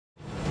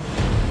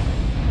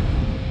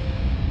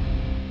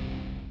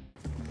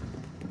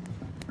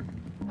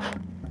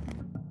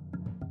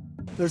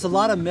There's a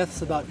lot of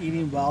myths about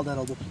eating wild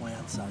edible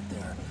plants out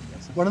there.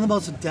 One of the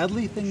most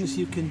deadly things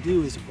you can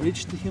do is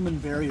breach the human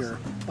barrier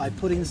by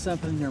putting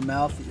something in your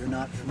mouth that you're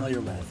not familiar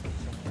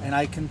with. And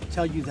I can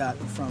tell you that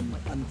from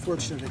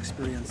unfortunate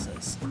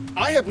experiences.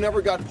 I have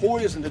never got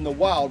poisoned in the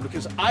wild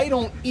because I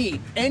don't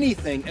eat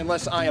anything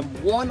unless I am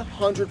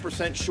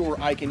 100% sure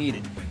I can eat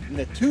it. And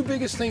the two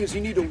biggest things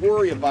you need to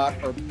worry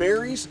about are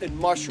berries and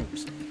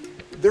mushrooms.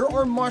 There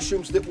are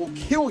mushrooms that will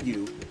kill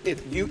you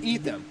if you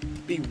eat them.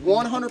 Be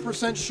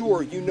 100%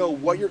 sure you know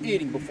what you're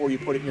eating before you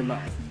put it in your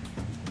mouth.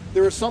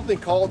 There is something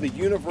called the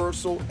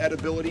universal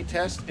edibility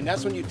test, and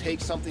that's when you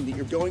take something that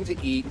you're going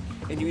to eat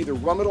and you either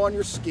rub it on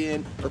your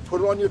skin or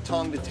put it on your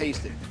tongue to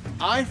taste it.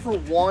 I, for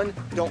one,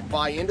 don't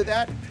buy into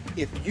that.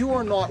 If you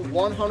are not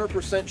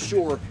 100%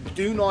 sure,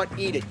 do not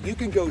eat it. You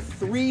can go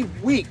 3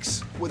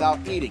 weeks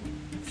without eating.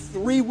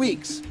 3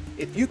 weeks.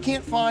 If you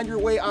can't find your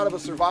way out of a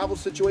survival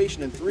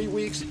situation in 3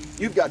 weeks,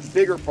 you've got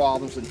bigger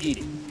problems than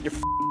eating. You're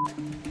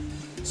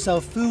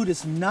So food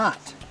is not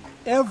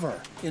ever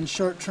in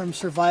short-term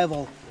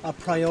survival a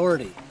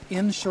priority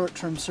in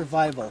short-term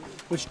survival,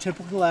 which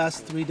typically lasts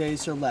 3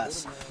 days or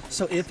less.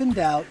 So if in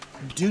doubt,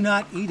 do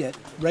not eat it.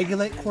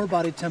 Regulate core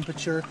body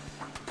temperature,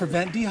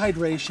 prevent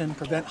dehydration,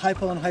 prevent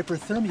hypo and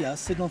hyperthermia,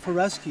 signal for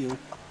rescue,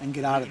 and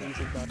get out of there.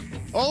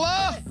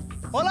 Hola!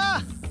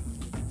 Hola!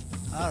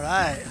 All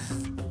right.